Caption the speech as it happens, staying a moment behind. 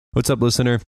What's up,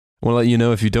 listener? I want to let you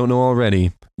know, if you don't know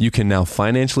already, you can now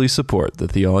financially support the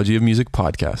Theology of Music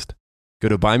podcast. Go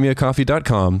to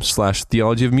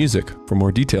buymeacoffee.com/theology of music for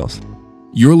more details.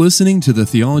 You're listening to the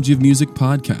Theology of Music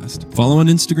podcast. Follow on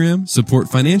Instagram, support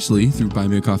financially through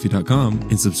buymeacoffee.com,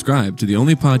 and subscribe to the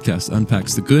only podcast that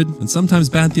unpacks the good and sometimes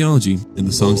bad theology in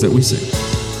the songs that we sing.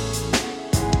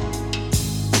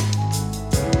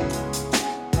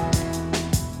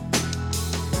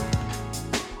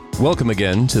 Welcome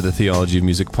again to the Theology of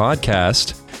Music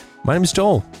podcast. My name is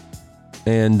Joel.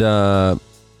 And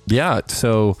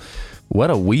so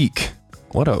what a week.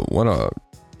 What a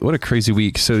crazy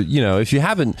week. So, if you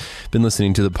haven't been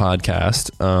listening to the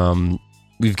podcast,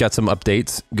 we've got some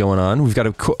updates going on. We've got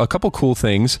a couple cool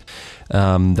things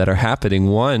that are happening.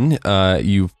 One,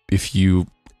 if you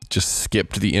just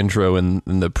skipped the intro and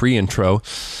the pre-intro,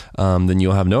 then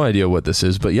you'll have no idea what this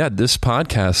is. But yeah, this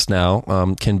podcast now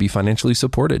can be financially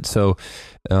supported. So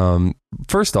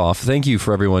first off, thank you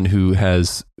for everyone who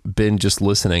has been just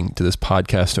listening to this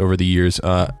podcast over the year.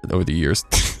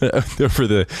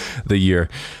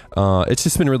 It's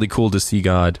just been really cool to see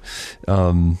God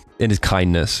in his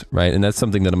kindness, right? And that's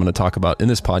something that I'm going to talk about in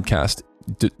this podcast,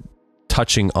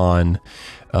 touching on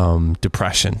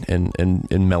depression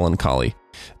and melancholy.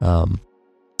 But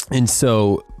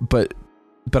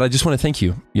I just want to thank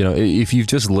you. If you've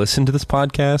just listened to this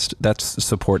podcast, that's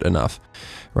support enough,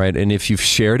 right? And if you've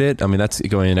shared it, that's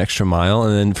going an extra mile.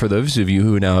 And then for those of you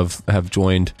who now have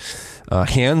joined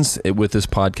hands with this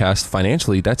podcast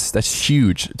financially, that's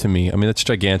huge to me. That's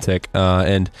gigantic.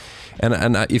 And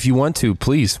if you want to,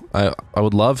 please, I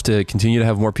would love to continue to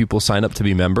have more people sign up to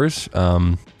be members.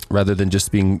 Rather than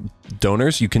just being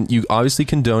donors. You obviously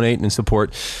can donate and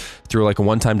support through like a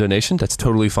one-time donation. That's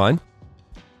totally fine.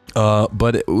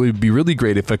 But it would be really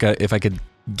great if I could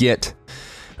get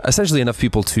essentially enough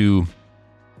people to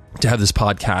have this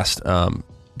podcast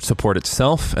support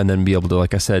itself, and then be able to,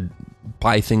 like I said,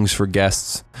 buy things for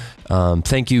guests,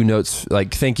 thank you notes,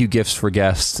 like thank you gifts for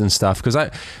guests and stuff. Because I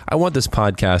want this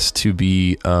podcast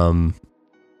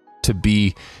to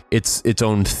be its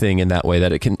own thing in that way,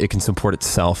 that it can support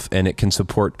itself and it can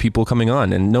support people coming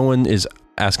on. And no one is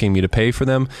asking me to pay for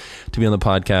them to be on the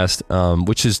podcast,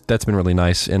 that's been really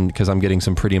nice. And because I'm getting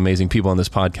some pretty amazing people on this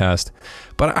podcast,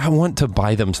 but I want to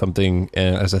buy them something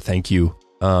as a thank you.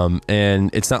 And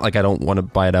it's not like I don't want to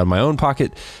buy it out of my own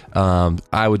pocket. I'd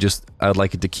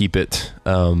like it to keep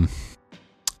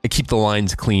the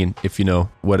lines clean, if you know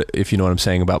what I'm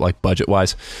saying about like budget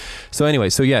wise. So anyway,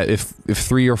 if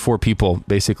 3 or 4 people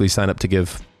basically sign up to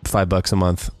give $5 a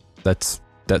month, that's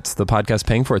the podcast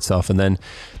paying for itself. And then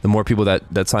the more people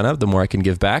that sign up, the more I can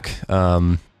give back.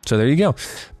 So there you go.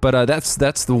 But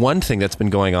that's the one thing that's been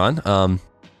going on.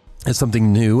 It's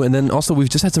something new. And then also we've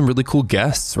just had some really cool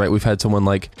guests, right? We've had someone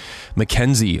like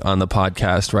Mackenzie on the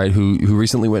podcast, right? Who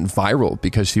recently went viral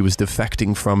because she was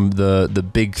defecting from the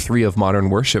big 3 of modern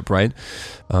worship, right?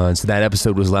 And so that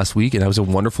episode was last week, and that was a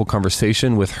wonderful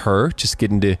conversation with her, just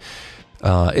getting to,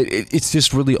 it's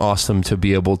just really awesome to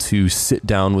be able to sit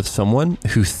down with someone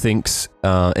who thinks,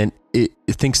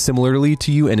 it thinks similarly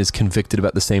to you and is convicted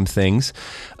about the same things,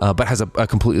 but has a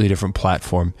completely different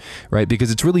platform, right?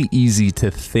 Because it's really easy to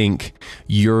think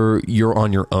you're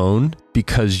on your own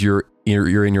because you're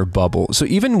in your bubble. So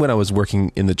even when I was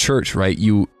working in the church, right,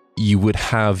 you would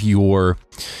have your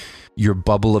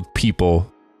bubble of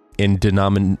people in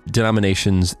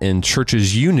denominations and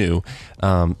churches you knew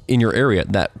in your area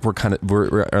that were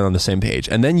on the same page,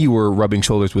 and then you were rubbing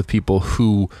shoulders with people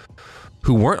who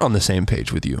weren't on the same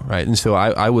page with you, right? And so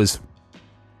I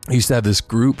used to have this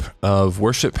group of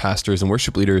worship pastors and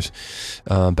worship leaders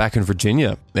back in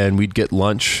Virginia, and we'd get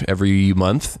lunch every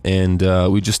month, and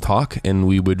we'd just talk, and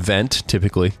we would vent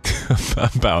typically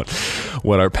about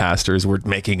what our pastors were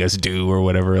making us do or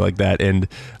whatever like that. And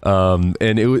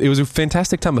it was a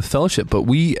fantastic time of fellowship. But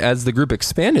we, as the group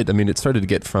expanded, it started to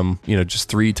get from just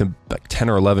 3 to like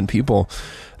 10 or 11 people.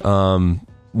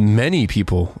 Many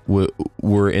people were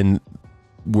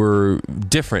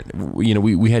different.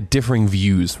 We had differing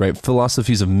views, right?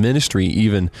 Philosophies of ministry,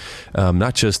 even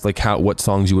not just like what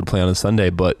songs you would play on a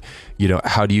Sunday, but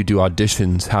how do you do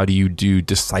auditions? How do you do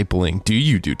discipling? Do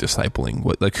you do discipling?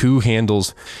 Who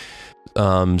handles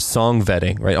song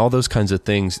vetting, right? All those kinds of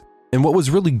things. And what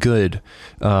was really good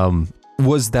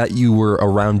was that you were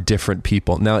around different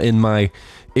people. Now, in my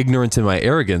ignorance and my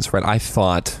arrogance, right, I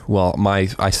still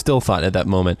thought at that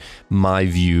moment my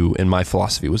view and my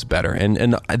philosophy was better, and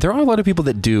there are a lot of people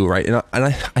that do, right, and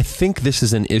I think this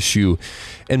is an issue,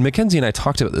 and Mackenzie and I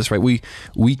talked about this, right, we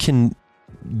can,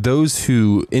 those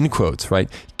who, in quotes, right,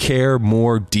 care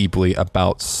more deeply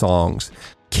about songs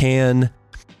can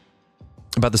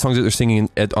about the songs that they're singing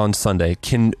on Sunday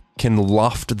can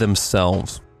loft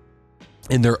themselves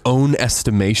in their own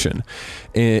estimation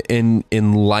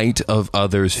in light of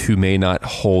others who may not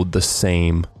hold the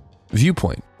same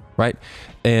viewpoint, right?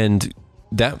 And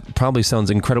that probably sounds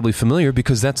incredibly familiar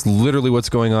because that's literally what's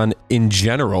going on in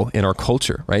general in our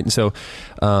culture, right? And so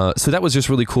that was just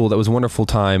really cool. That was a wonderful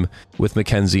time with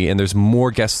Mackenzie, and there's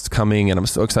more guests coming, and I'm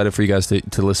so excited for you guys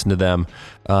to listen to them.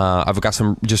 I've got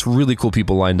some just really cool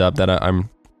people lined up that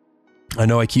I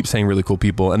know I keep saying really cool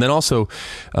people. And then also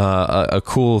a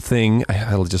cool thing,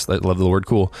 I love the word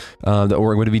cool, that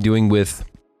we're going to be doing with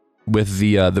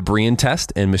the Berean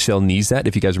Test and Michelle Nizet.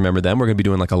 If you guys remember them, we're going to be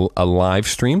doing like a live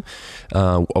stream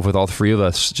with all three of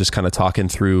us, just kind of talking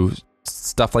through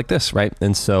stuff like this, right?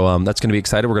 And so that's going to be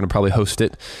exciting. We're going to probably host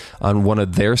it on one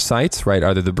of their sites, right?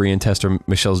 Either the Berean Test or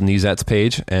Michelle Nizet's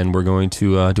page, and we're going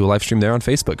to do a live stream there on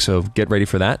Facebook. So get ready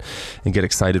for that and get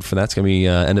excited for that. It's going to be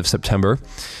end of September.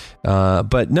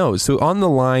 But no, so on the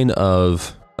line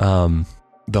of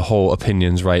the whole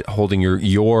opinions, right? Holding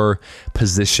your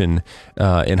position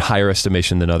in higher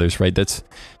estimation than others, right? That's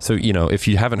so, if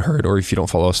you haven't heard, or if you don't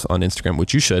follow us on Instagram,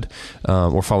 which you should,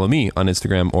 or follow me on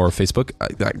Instagram or Facebook,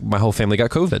 my whole family got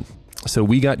COVID. So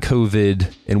we got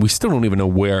COVID, and we still don't even know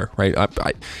where, right?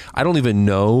 I don't even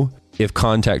know if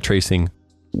contact tracing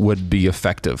would be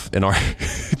effective in our,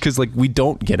 because we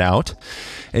don't get out.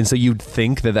 And so you'd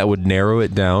think that would narrow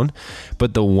it down.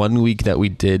 But the 1 week that we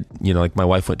did, my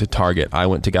wife went to Target, I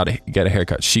went to get a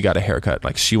haircut, she got a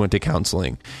haircut, she went to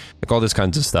counseling, all this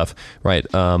kinds of stuff, right?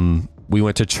 We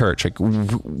went to church,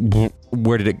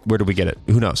 where did we get it?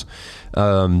 Who knows?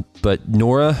 But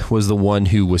Nora was the one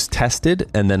who was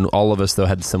tested, and then all of us though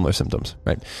had similar symptoms,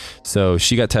 right? So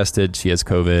she got tested, she has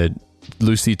COVID.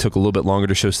 Lucy took a little bit longer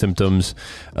to show symptoms,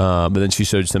 but then she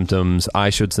showed symptoms.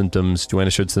 I showed symptoms. Joanna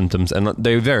showed symptoms, and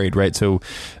they varied, right? So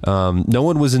no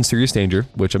one was in serious danger,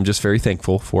 which I'm just very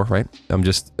thankful for, right?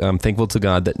 I'm thankful to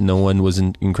God that no one was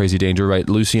in crazy danger, right?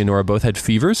 Lucy and Nora both had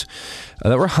fevers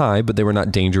that were high, but they were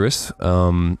not dangerous,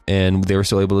 and they were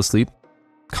still able to sleep.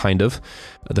 Kind of.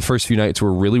 The first few nights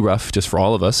were really rough just for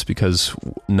all of us because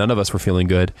none of us were feeling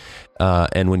good.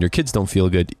 And when your kids don't feel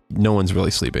good, no one's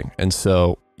really sleeping. And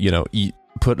so, you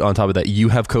put on top of that, you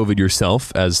have COVID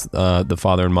yourself as the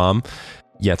father and mom.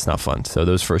 Yeah, it's not fun. So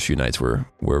those first few nights were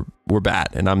bad.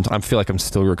 And I feel like I'm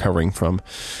still recovering from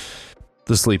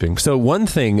the sleeping. So one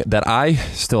thing that I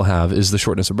still have is the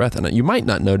shortness of breath. And you might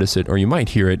not notice it, or you might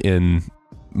hear it in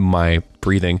my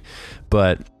breathing,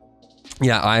 but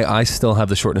yeah, I still have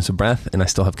the shortness of breath, and I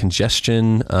still have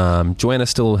congestion. Joanna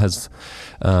still has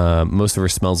most of her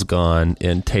smells gone,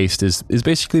 and taste is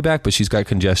basically back, but she's got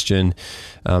congestion.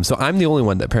 So I'm the only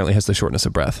one that apparently has the shortness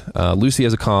of breath. Lucy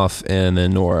has a cough, and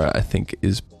then Nora, I think,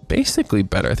 is basically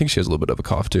better. I think she has a little bit of a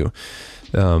cough too.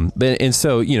 And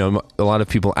so, a lot of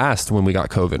people asked when we got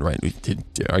COVID, right?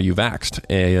 Are you vaxxed?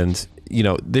 And,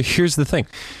 here's the thing.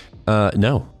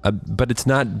 No, but it's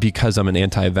not because I'm an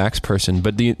anti-vax person,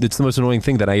 but it's the most annoying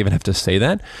thing that I even have to say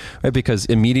that, right? Because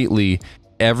immediately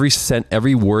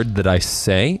every word that I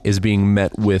say is being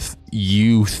met with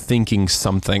you thinking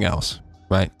something else,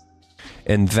 right?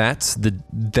 And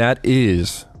that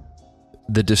is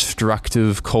the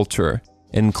destructive culture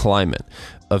and climate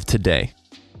of today,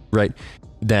 right?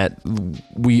 That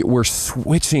we're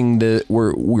switching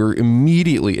we're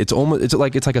immediately, it's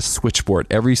like a switchboard.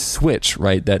 Every switch,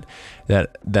 right, that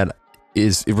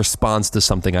is, it responds to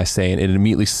something I say, and it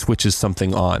immediately switches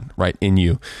something on, right, in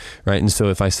you, right? And so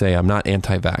if I say I'm not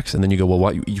anti-vax, and then you go, well,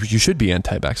 what, you should be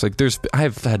anti-vax.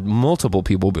 I've had multiple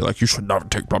people be like, you should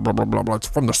not take blah blah blah blah blah, it's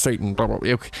from the Satan, blah blah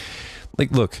blah.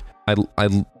 Look,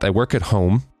 I work at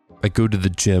home, I go to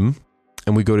the gym,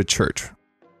 and we go to church.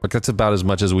 That's about as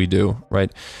much as we do,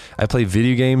 right? I play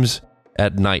video games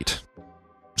at night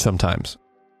sometimes,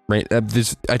 right?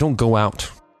 I don't go out.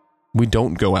 We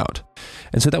don't go out.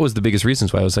 And so that was the biggest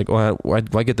reasons why I was like, well,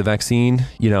 why get the vaccine?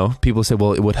 People say,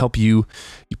 well, it would help you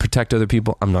protect other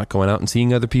people. I'm not going out and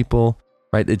seeing other people,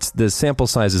 right? The sample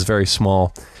size is very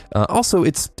small. Also,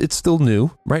 it's still new,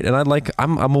 right? And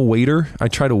I'm a waiter. I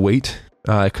try to wait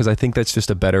because I think that's just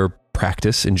a better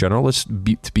practice in general. Let's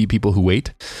be people who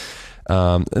wait.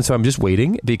 And so I'm just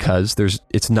waiting because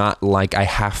it's not like I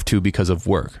have to because of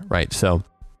work, right? So,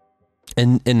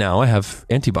 and now I have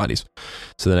antibodies.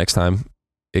 So the next time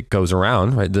it goes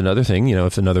around, right? Another thing,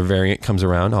 if another variant comes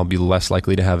around, I'll be less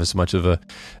likely to have as much of a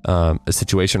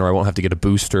situation, or I won't have to get a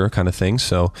booster kind of thing.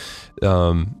 So,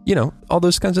 all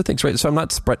those kinds of things, right? So I'm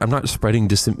not spreading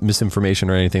misinformation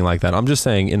or anything like that. I'm just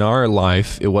saying in our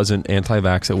life, it wasn't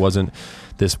anti-vax. It wasn't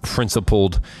this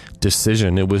principled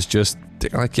decision. It was just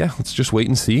like, yeah, let's just wait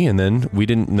and see. And then we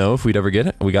didn't know if we'd ever get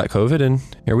it. We got COVID and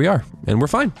here we are and we're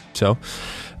fine. So,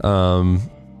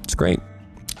 it's great.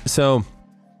 So,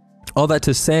 all that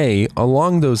to say,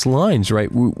 along those lines, right?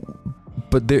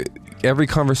 Every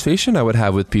conversation I would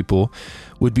have with people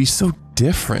would be so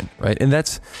different, right? And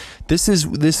this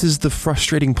is the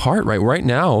frustrating part, right? Right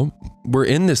now, we're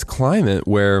in this climate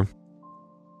where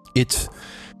it's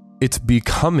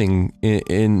becoming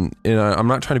in I'm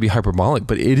not trying to be hyperbolic,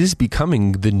 but it is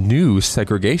becoming the new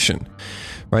segregation,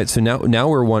 right? So now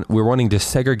we're wanting to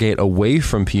segregate away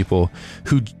from people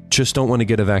who just don't want to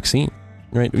get a vaccine,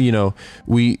 right?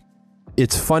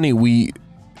 It's funny,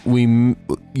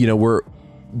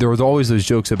 there was always those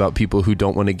jokes about people who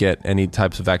don't want to get any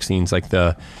types of vaccines, like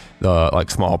the like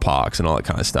smallpox and all that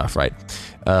kind of stuff, right?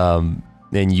 And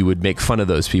you would make fun of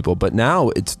those people, but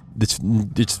now it's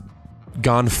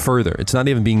gone further. It's not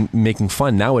even making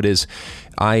fun. Now it is,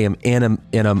 I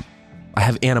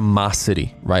have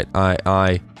animosity, right?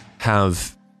 I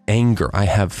have anger. I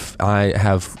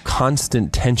have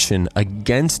constant tension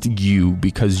against you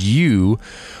because you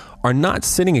are not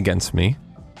sinning against me,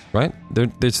 right?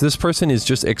 This person is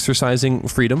just exercising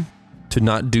freedom to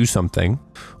not do something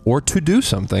or to do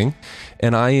something,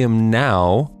 and I am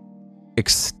now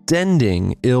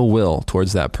extending ill will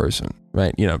towards that person,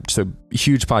 right? So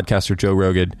huge podcaster Joe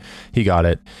Rogan, he got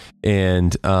it,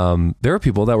 and there are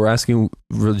people that were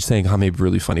really saying, "Oh, it'd be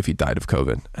really funny if he died of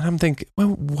COVID," and I'm thinking,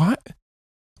 well, what?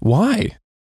 Why?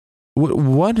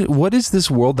 What is this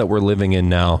world that we're living in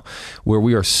now where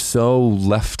we are so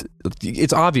left?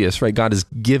 It's obvious, right? God is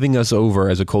giving us over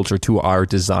as a culture to our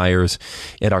desires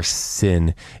and our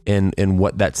sin and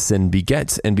what that sin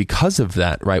begets. And because of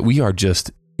that, right, we are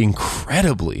just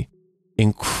incredibly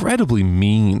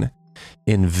mean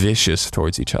and vicious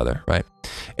towards each other, right?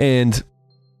 And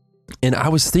I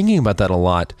was thinking about that a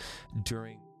lot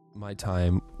during my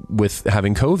time with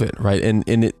having COVID, right?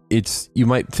 And it's you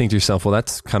might think to yourself, well,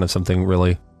 that's kind of something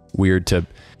really weird to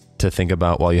think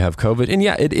about while you have COVID. And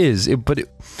yeah, it is. But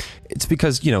it's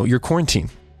because, you're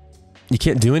quarantined. You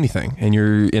can't do anything. And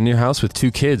you're in your house with 2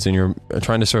 kids and you're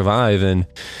trying to survive. And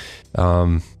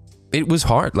it was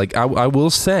hard. Like I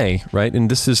will say, right? And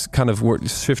this is kind of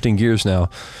shifting gears now.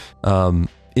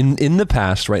 In the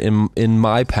past, right? In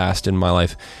my past, in my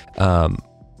life,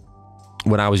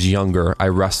 when I was younger, I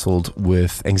wrestled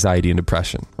with anxiety and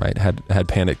depression, right? Had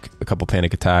a couple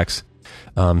panic attacks,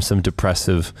 some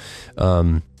depressive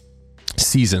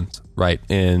seasons, right?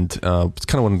 And it's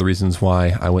kind of one of the reasons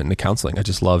why I went into counseling.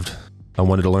 I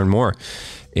wanted to learn more.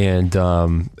 And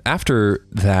after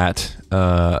that,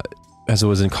 as I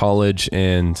was in college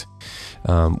and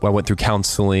I went through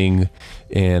counseling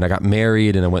and I got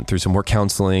married and I went through some more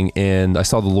counseling and I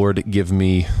saw the Lord give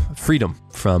me freedom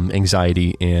from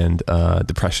anxiety and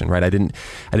depression, right? I didn't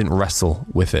wrestle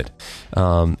with it.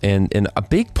 And a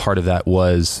big part of that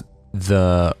was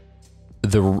the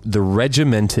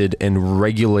regimented and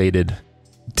regulated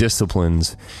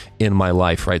disciplines in my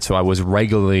life, right? So I was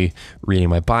regularly reading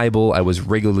my Bible. I was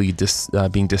regularly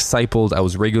being discipled. I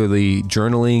was regularly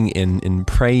journaling and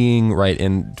praying, right?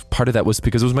 And part of that was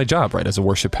because it was my job, right? As a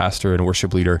worship pastor and a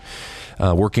worship leader,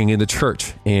 working in the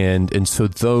church. And so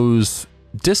those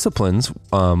disciplines,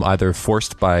 either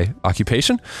forced by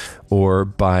occupation or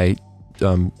by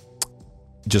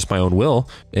just my own will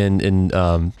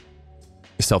and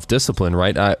self-discipline,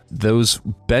 right? Those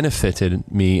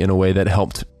benefited me in a way that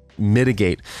helped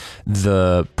mitigate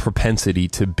the propensity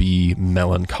to be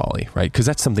melancholy, right? Because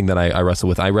that's something that I wrestle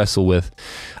with. I wrestle with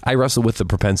the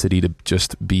propensity to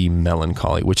just be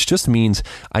melancholy, which just means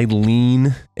I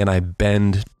lean and I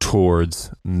bend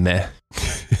towards meh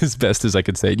as best as I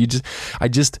could say it. I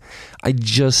just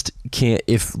can't.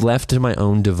 If left to my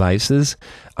own devices,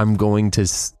 I'm going to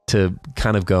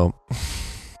kind of go.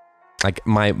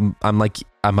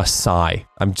 I'm a sigh.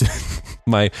 I'm just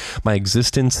my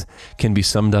existence can be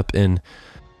summed up in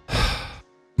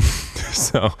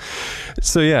so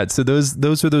yeah. So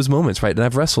those are those moments, right? And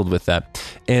I've wrestled with that.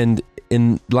 And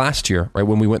in last year, right,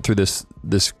 when we went through this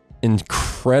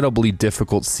incredibly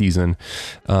difficult season,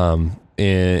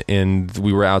 and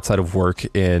we were outside of work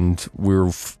and we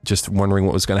were just wondering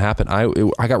what was going to happen.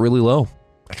 I got really low.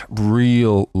 I got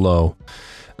real low.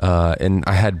 And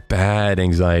I had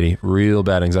real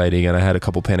bad anxiety, and I had a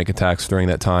couple panic attacks during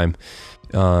that time.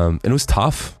 And it was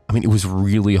tough. I mean, it was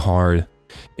really hard.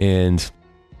 And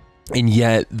And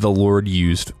yet the Lord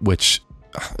used, which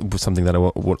was something that I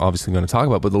obviously going to talk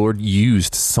about, but the Lord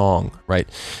used song, right?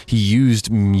 He used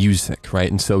music,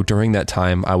 right? And so during that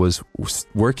time, I was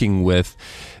working with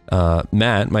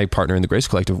Matt, my partner in the Grace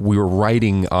Collective. We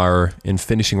were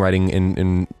finishing writing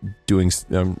and doing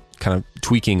kind of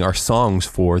tweaking our songs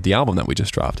for the album that we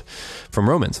just dropped from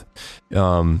Romans.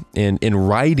 And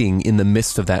writing in the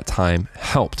midst of that time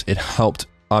helped. It helped,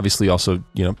 obviously, also,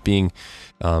 being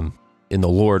in the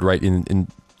Lord, right? In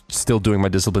still doing my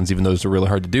disciplines, even though those were really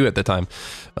hard to do at that time.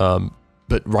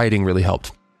 But writing really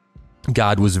helped.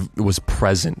 God was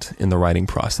present in the writing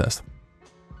process.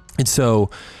 And so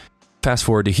fast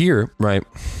forward to here, right?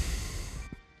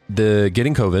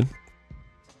 Getting COVID,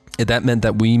 that meant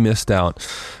that we missed out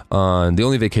on the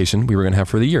only vacation we were going to have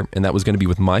for the year. And that was going to be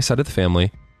with my side of the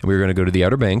family. And we were going to go to the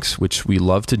Outer Banks, which we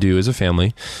love to do as a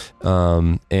family.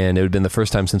 And it had been the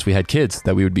first time since we had kids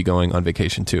that we would be going on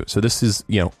vacation too. So this is,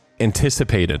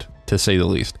 anticipated, to say the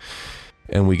least.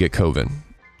 And we get COVID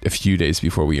a few days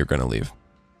before we are going to leave.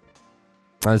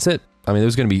 And that's it. I mean,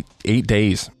 there's going to be 8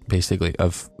 days basically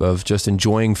of just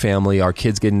enjoying family, our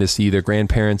kids getting to see their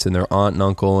grandparents and their aunt and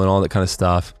uncle and all that kind of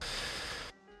stuff.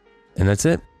 And that's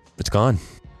it. It's gone.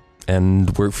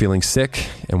 And we're feeling sick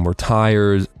and we're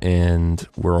tired and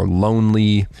we're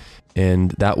lonely.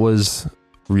 And that was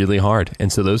really hard.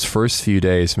 And so those first few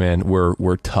days, man,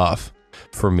 were tough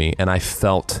for me. And I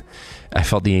felt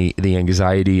the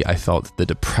anxiety. I felt the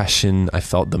depression. I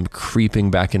felt them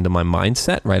creeping back into my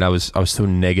mindset, right? I was so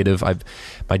negative.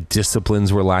 My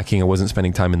disciplines were lacking. I wasn't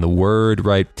spending time in the Word,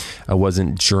 right? I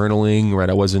wasn't journaling, right?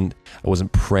 I wasn't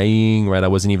praying, right? I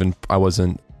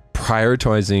wasn't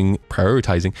prioritizing.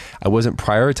 I wasn't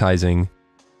prioritizing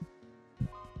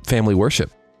family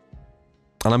worship.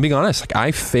 And I'm being honest, like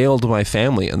I failed my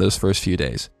family in those first few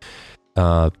days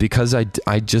because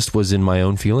I just was in my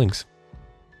own feelings,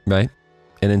 right?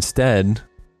 And instead,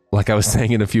 like I was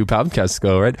saying in a few podcasts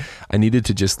ago, right? I needed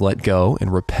to just let go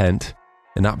and repent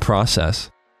and not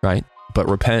process, right? But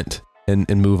repent and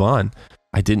move on.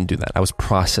 I didn't do that. I was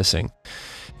processing.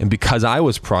 And because I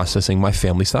was processing, my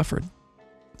family suffered.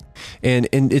 And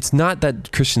it's not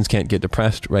that Christians can't get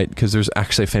depressed, right? Because there's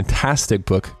actually a fantastic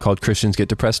book called Christians Get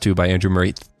Depressed Too by Andrew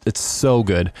Murray. It's so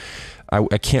good.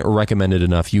 I can't recommend it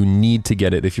enough. You need to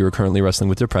get it if you're currently wrestling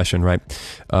with depression, right?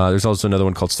 There's also another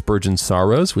one called Spurgeon's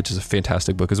Sorrows, which is a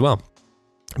fantastic book as well.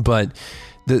 But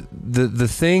the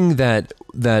thing that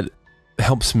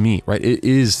helps me, right, it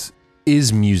is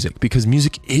music, because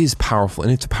music is powerful,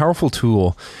 and it's a powerful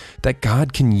tool that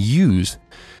God can use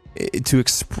to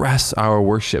express our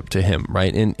worship to Him,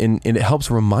 right? And it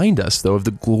helps remind us, though, of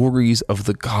the glories of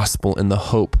the gospel and the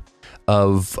hope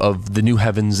of the new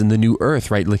heavens and the new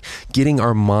earth, right? Like getting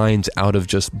our minds out of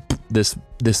just this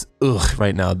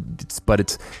right now, but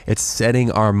it's setting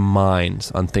our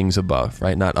minds on things above,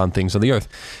 right? Not on things on the earth.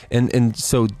 And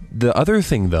so the other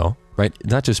thing, though, right?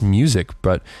 Not just music,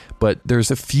 but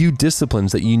there's a few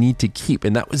disciplines that you need to keep,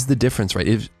 and that was the difference,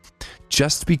 right?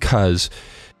 Just because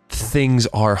things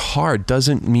are hard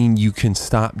doesn't mean you can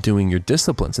stop doing your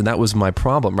disciplines. And that was my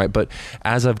problem, right? But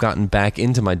as I've gotten back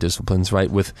into my disciplines,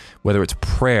 right, with whether it's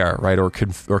prayer, right, or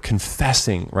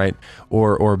confessing, right,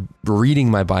 or reading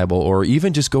my Bible, or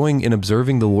even just going and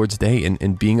observing the Lord's Day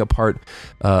and being a part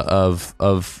of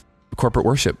corporate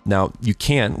worship. Now, you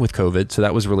can't with COVID, so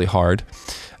that was really hard.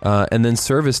 And then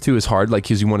service too is hard, like,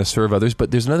 because you want to serve others,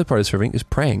 but there's another part of serving is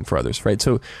praying for others, right?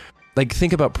 So like,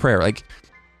 think about prayer, like,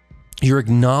 you're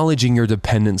acknowledging your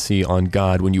dependency on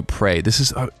God when you pray. This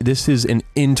is an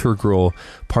integral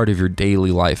part of your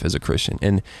daily life as a Christian,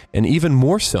 and even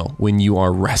more so when you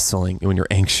are wrestling, when you're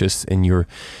anxious and you're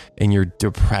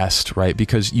depressed, right?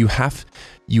 Because you have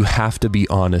to be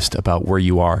honest about where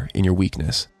you are in your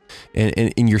weakness,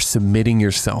 and you're submitting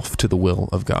yourself to the will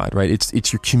of God, right?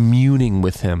 It's you're communing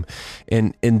with Him,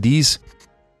 and there's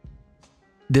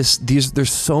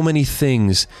so many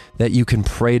things that you can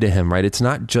pray to Him, right? It's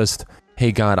not just,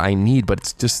 hey, God, I need,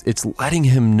 but it's letting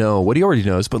Him know what He already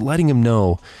knows, but letting Him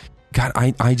know, God,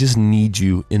 I just need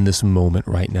you in this moment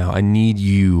right now. I need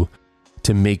you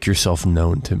to make yourself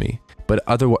known to me.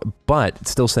 But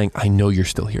still saying, I know you're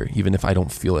still here, even if I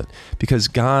don't feel it. Because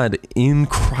God in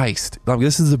Christ,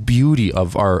 this is the beauty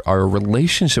of our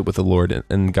relationship with the Lord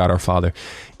and God our Father.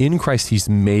 In Christ, He's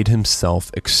made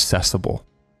Himself accessible.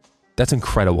 That's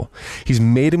incredible. He's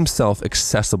made Himself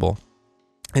accessible,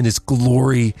 and His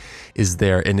glory is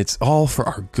there, and it's all for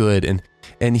our good.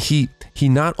 And He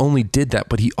not only did that,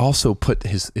 but He also put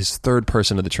His third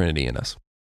person of the Trinity in us.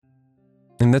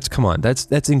 And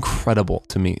that's incredible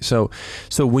to me. So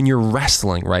when you're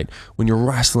wrestling, right? When you're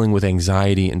wrestling with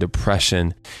anxiety and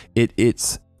depression,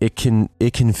 it's it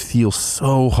can feel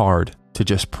so hard to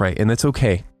just pray, and it's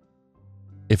okay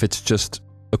if it's just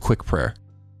a quick prayer,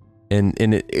 and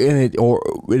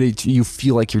you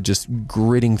feel like you're just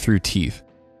gritting through teeth.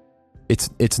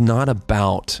 It's not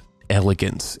about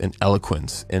elegance and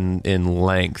eloquence and in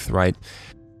length, right?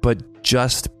 But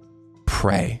just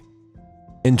pray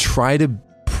and try to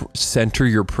center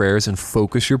your prayers and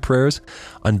focus your prayers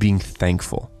on being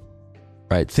thankful,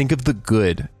 right? Think of the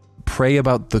good. Pray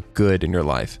about the good in your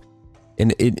life.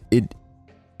 And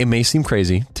it may seem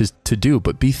crazy to do,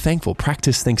 but be thankful.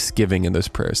 Practice thanksgiving in those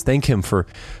prayers. Thank him for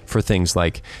things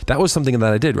like, that was something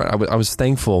that I did, right? I was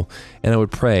thankful, and I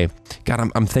would pray, God,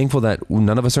 I'm thankful that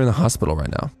none of us are in the hospital right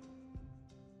now,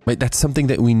 right? That's something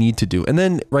that we need to do. And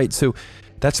then, right, so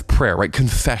that's prayer, right?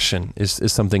 Confession is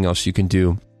something else you can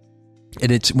do.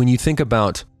 And it's when you think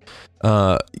about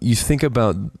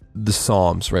the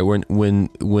Psalms, right?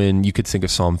 When you could think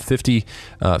of Psalm 50,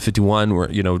 51, where,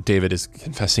 David is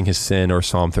confessing his sin, or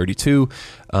Psalm 32.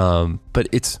 But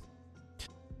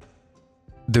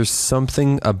there's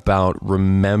something about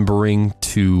remembering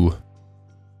to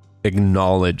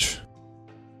acknowledge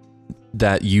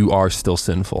that you are still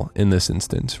sinful in this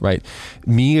instance, right?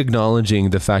 Me acknowledging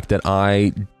the fact that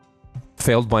I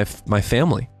failed my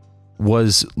family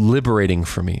was liberating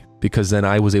for me, because then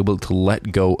I was able to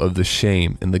let go of the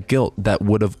shame and the guilt that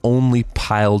would have only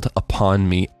piled upon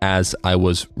me as I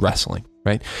was wrestling,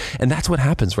 right? And that's what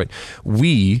happens, right?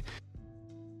 We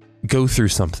go through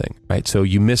something, right? So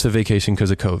you miss a vacation because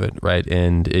of COVID, right?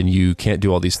 And you can't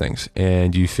do all these things,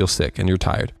 and you feel sick and you're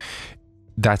tired.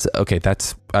 That's okay.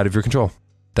 That's out of your control.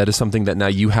 That is something that now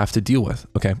you have to deal with.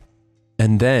 Okay.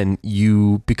 And then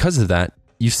because of that,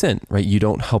 you sin, right? You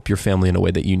don't help your family in a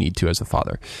way that you need to as a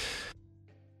father.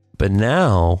 But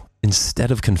now,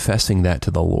 instead of confessing that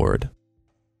to the Lord,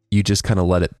 you just kind of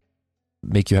let it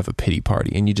make you have a pity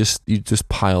party, and you just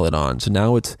pile it on. So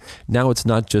now it's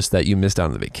not just that you missed out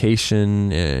on the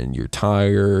vacation and you're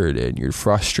tired and you're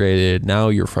frustrated. Now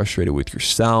you're frustrated with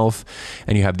yourself,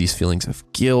 and you have these feelings of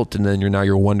guilt. And then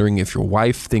you're wondering if your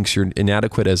wife thinks you're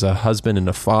inadequate as a husband and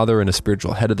a father and a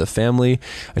spiritual head of the family.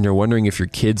 And you're wondering if your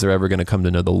kids are ever going to come to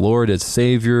know the Lord as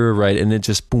Savior, right? And it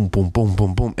just boom, boom, boom,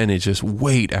 boom, boom. And it's just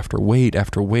weight after weight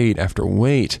after weight after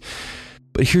weight.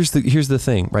 But here's the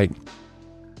thing, right?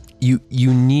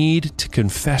 You need to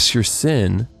confess your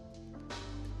sin,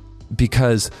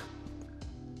 because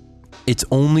it's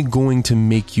only going to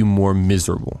make you more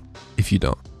miserable if you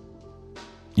don't.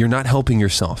 You're not helping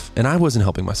yourself, and I wasn't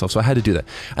helping myself, so I had to do that.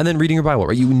 And then reading your Bible,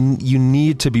 right? You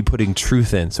need to be putting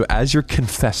truth in. So as you're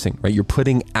confessing, right, you're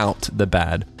putting out the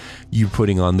bad, you're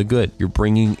putting on the good, you're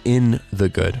bringing in the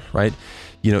good, right?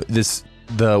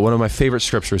 One of my favorite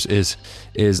scriptures is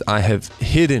I have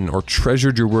hidden or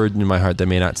treasured your word in my heart that I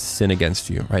may not sin against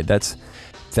you, right? That's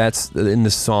in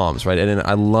the Psalms, right? And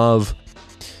I love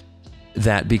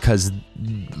that, because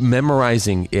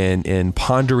memorizing and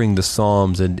pondering the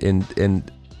Psalms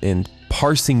and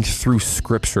parsing through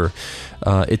scripture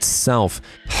itself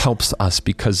helps us,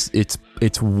 because it's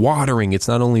watering. It's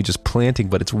not only just planting,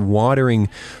 but it's watering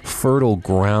fertile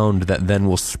ground that then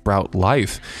will sprout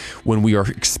life when we are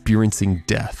experiencing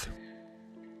death,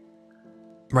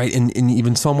 right? And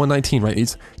even Psalm 119, right?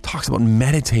 It talks about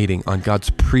meditating on God's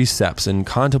precepts and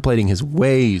contemplating his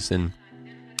ways, and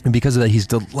because of that, he's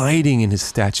delighting in his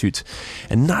statutes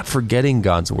and not forgetting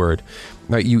God's word,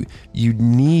 right? You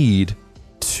need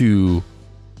to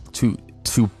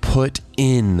put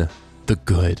in the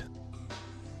good,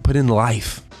 put in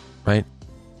life, right?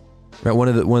 One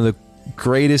of the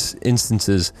greatest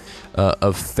instances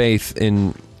of faith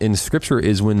in Scripture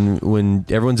is when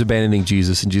everyone's abandoning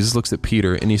Jesus, and Jesus looks at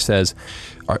Peter and he says,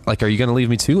 "Are you going to leave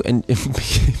me too?" And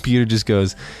Peter just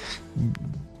goes,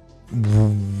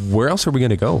 "Where else are we going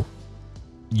to go?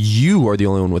 You are the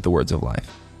only one with the words of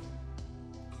life."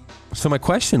 So my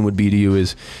question would be to you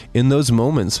is, in those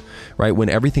moments, right, when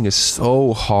everything is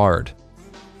so hard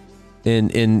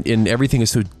and everything is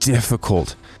so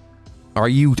difficult, are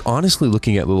you honestly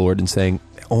looking at the Lord and saying,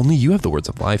 only you have the words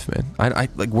of life, man? I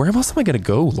where else am I going to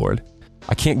go, Lord?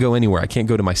 I can't go anywhere. I can't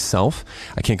go to myself.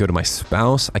 I can't go to my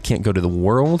spouse. I can't go to the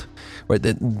world, right?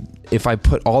 That if I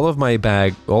put all of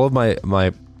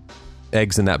my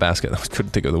eggs in that basket, I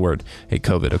couldn't think of the word. Hey,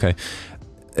 COVID, okay?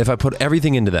 If I put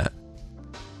everything into that,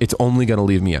 it's only going to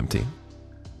leave me empty.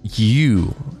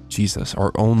 You, Jesus,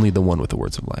 are only the one with the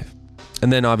words of life.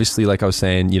 And then obviously, like I was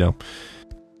saying,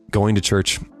 going to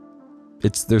church,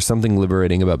 there's something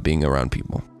liberating about being around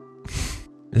people.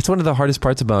 It's one of the hardest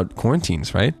parts about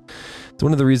quarantines, right? It's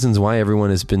one of the reasons why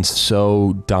everyone has been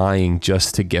so dying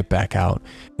just to get back out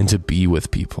and to be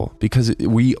with people, because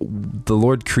the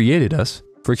Lord created us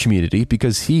for community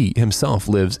because he himself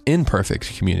lives in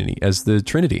perfect community as the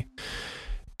Trinity.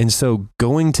 And so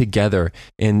going together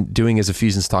and doing, as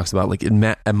Ephesians talks about, like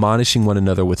admonishing one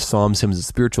another with psalms, hymns, and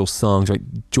spiritual songs, right?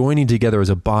 Joining together as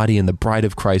a body in the bride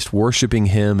of Christ, worshiping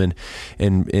him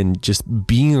and just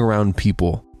being around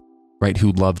people, right,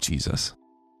 who love Jesus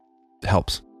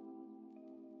helps.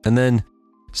 And then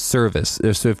service.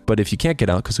 But if you can't get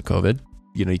out because of COVID,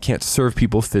 you can't serve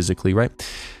people physically, right?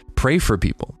 Pray for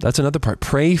people. That's another part.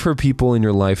 Pray for people in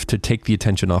your life to take the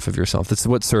attention off of yourself. That's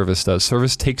what service does.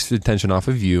 Service takes the attention off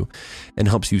of you and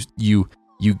helps you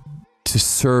to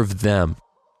serve them,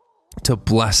 to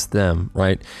bless them,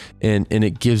 right? And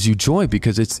it gives you joy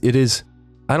because it is,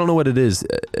 I don't know what it is,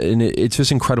 and it's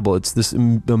just incredible. It's this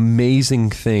amazing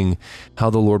thing how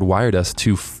the Lord wired us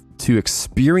to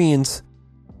experience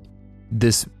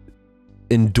this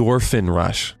endorphin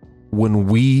rush when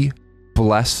we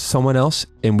bless someone else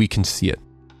and we can see it.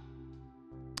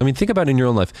 I mean, think about it in your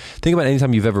own life. Think about any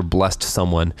time you've ever blessed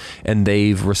someone and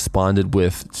they've responded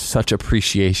with such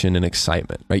appreciation and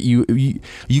excitement, right? You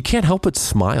can't help but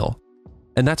smile.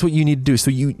 And that's what you need to do. So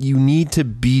you need to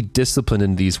be disciplined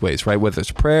in these ways, right? Whether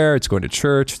it's prayer, it's going to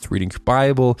church, it's reading your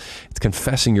Bible, it's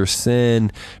confessing your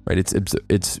sin, right?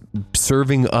 It's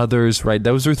serving others, right?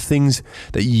 Those are things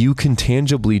that you can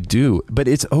tangibly do. But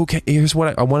it's okay. Here's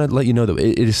what I want to let you know, though.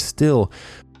 It is still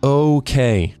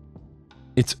okay.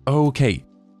 It's okay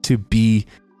to be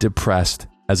depressed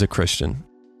as a Christian.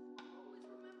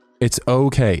 It's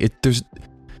okay.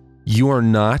 You are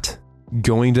not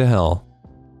going to hell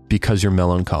because you're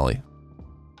melancholy.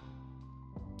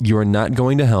 You are not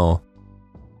going to hell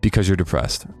because you're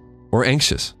depressed or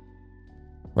anxious,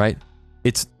 right?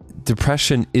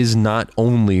 Depression is not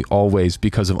only always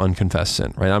because of unconfessed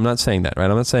sin, right? I'm not saying that,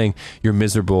 right? I'm not saying you're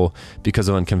miserable because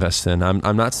of unconfessed sin.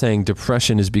 I'm not saying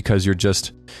depression is because you're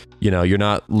just, you're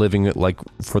not living it like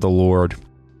for the Lord.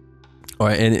 All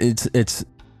right, and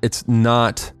it's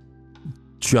not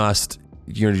just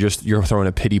you're throwing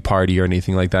a pity party or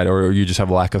anything like that, or you just have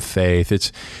a lack of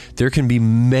faith. There can be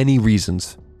many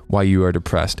reasons why you are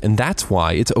depressed, and that's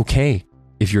why it's okay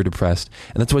if you're depressed,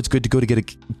 and that's why it's good to go to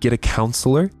get a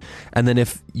counselor. And then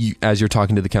as you're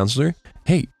talking to the counselor,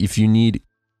 hey, if you need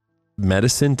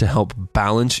medicine to help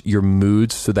balance your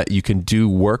moods so that you can do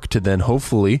work to then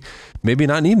hopefully maybe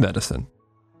not need medicine.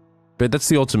 But that's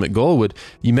the ultimate goal.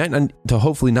 You meant to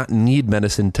hopefully not need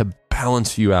medicine to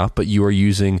balance you out, but you are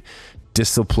using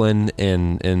discipline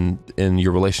in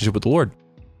your relationship with the Lord.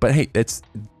 But hey,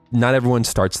 not everyone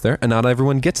starts there, and not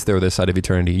everyone gets there this side of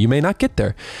eternity. You may not get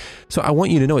there. So I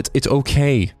want you to know it's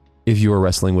okay if you are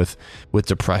wrestling with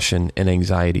depression and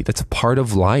anxiety. That's a part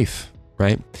of life,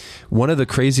 right? One of the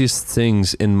craziest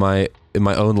things in my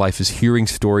own life is hearing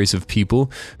stories of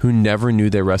people who never knew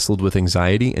they wrestled with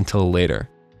anxiety until later,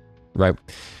 right?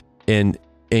 And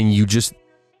you just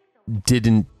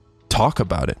didn't talk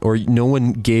about it, or no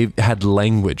one had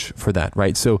language for that,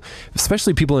 right? So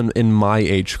especially people in my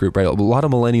age group, right? A lot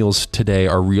of millennials today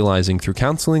are realizing through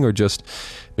counseling or just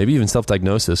maybe even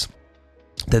self-diagnosis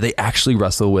that they actually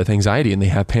wrestle with anxiety and they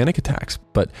have panic attacks.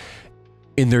 But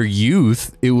in their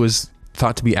youth, it was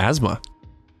thought to be asthma,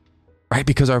 right?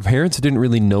 Because our parents didn't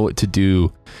really know what to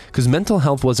do, because mental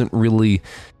health wasn't really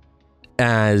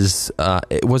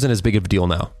it wasn't as big of a deal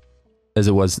now as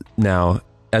it was now,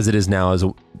 as it is now,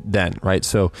 then, right?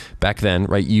 So back then,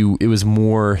 right,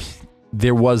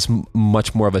 there was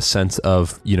much more of a sense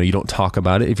of, you don't talk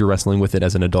about it if you're wrestling with it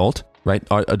as an adult, right?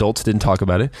 Adults didn't talk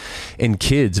about it, and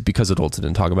kids, because adults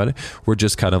didn't talk about it, were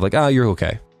just kind of like, you're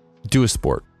okay. Do a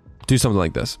sport, do something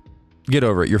like this, get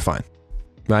over it, you're fine,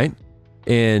 right?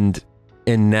 And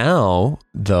now,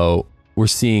 though, we're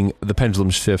seeing the pendulum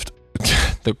shift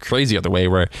the crazy other way,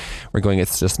 where we're going,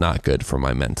 it's just not good for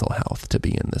my mental health to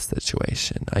be in this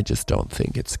situation. I just don't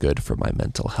think it's good for my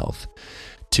mental health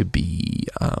to be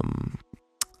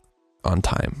on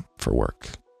time for work.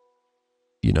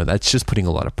 That's just putting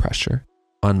a lot of pressure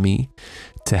on me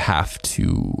to have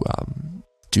to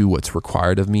do what's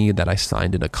required of me that I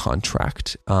signed in a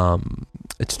contract.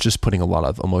 It's just putting a lot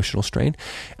of emotional strain,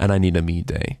 and I need a me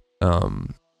day.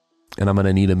 And I'm going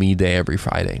to need a me day every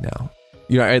Friday now.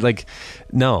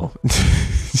 No.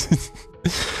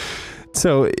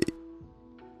 So,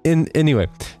 anyway,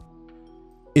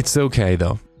 it's okay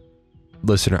though.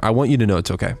 Listener, I want you to know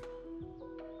it's okay.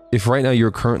 If right now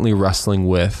you're currently wrestling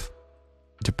with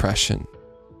depression,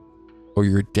 or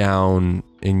you're down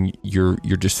and you're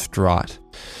distraught,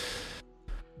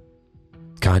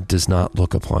 God does not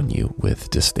look upon you with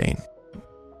disdain.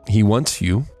 He wants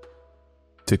you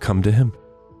to come to him.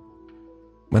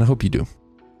 And I hope you do.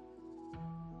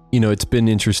 It's been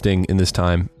interesting in this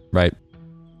time, right?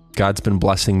 God's been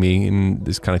blessing me, and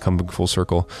this kind of coming full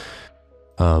circle,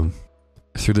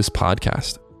 through this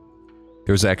podcast.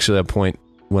 There was actually a point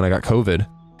when I got COVID,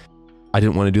 I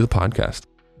didn't want to do the podcast.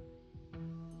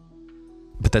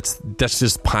 But that's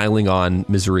just piling on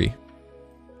misery.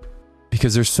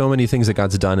 Because there's so many things that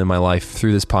God's done in my life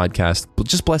through this podcast,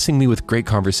 just blessing me with great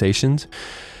conversations,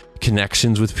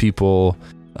 connections with people,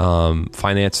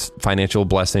 financial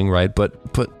blessing, right? But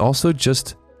also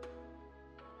just,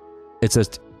 it's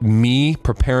me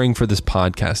preparing for this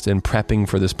podcast and prepping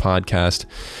for this podcast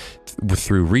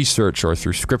through research or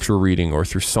through scripture reading or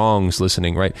through songs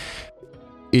listening, right?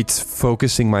 It's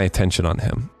focusing my attention on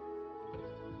Him.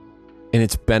 And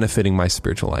it's benefiting my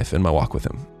spiritual life and my walk with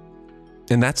Him.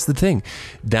 And that's the thing.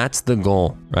 That's the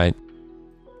goal, right?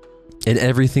 In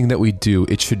everything that we do,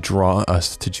 it should draw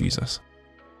us to Jesus,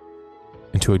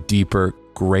 into a deeper,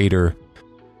 greater,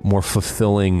 more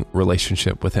fulfilling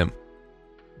relationship with Him.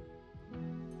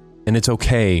 And it's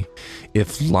okay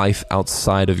if life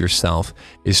outside of yourself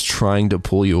is trying to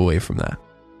pull you away from that.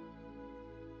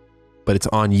 But it's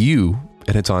on you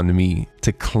and it's on me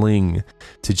to cling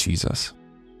to Jesus.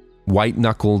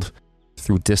 White-knuckled,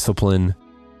 through discipline,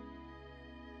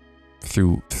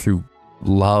 through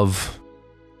love,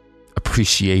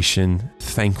 appreciation,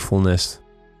 thankfulness,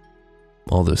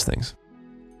 all those things.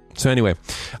 So anyway,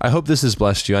 I hope this has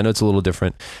blessed you. I know it's a little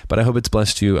different, but I hope it's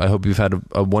blessed you. I hope you've had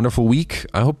a wonderful week.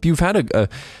 I hope you've had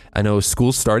I know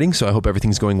school's starting, so I hope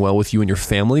everything's going well with you and your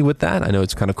family with that. I know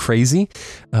it's kind of crazy,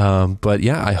 but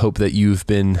yeah, I hope that you've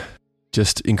been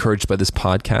just encouraged by this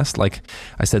podcast. Like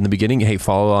I said in the beginning, hey,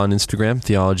 follow on Instagram,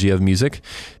 Theology of Music,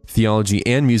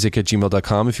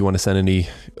 theologyandmusic@gmail.com if you want to send any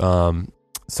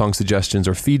song suggestions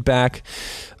or feedback.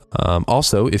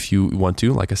 Also, if you want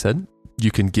to, like I said, you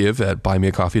can give at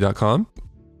buymeacoffee.com.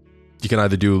 You can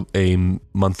either do a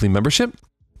monthly membership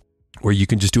or you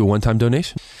can just do a one-time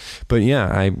donation. But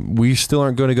yeah, we still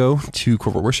aren't going to go to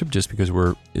corporate worship just because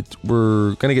we're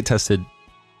going to get tested,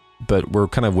 but we're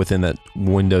kind of within that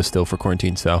window still for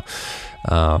quarantine. So,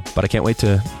 but I can't wait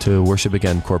to worship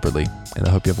again corporately. And I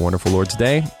hope you have a wonderful Lord's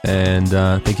Day. And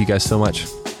thank you guys so much.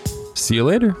 See you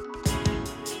later.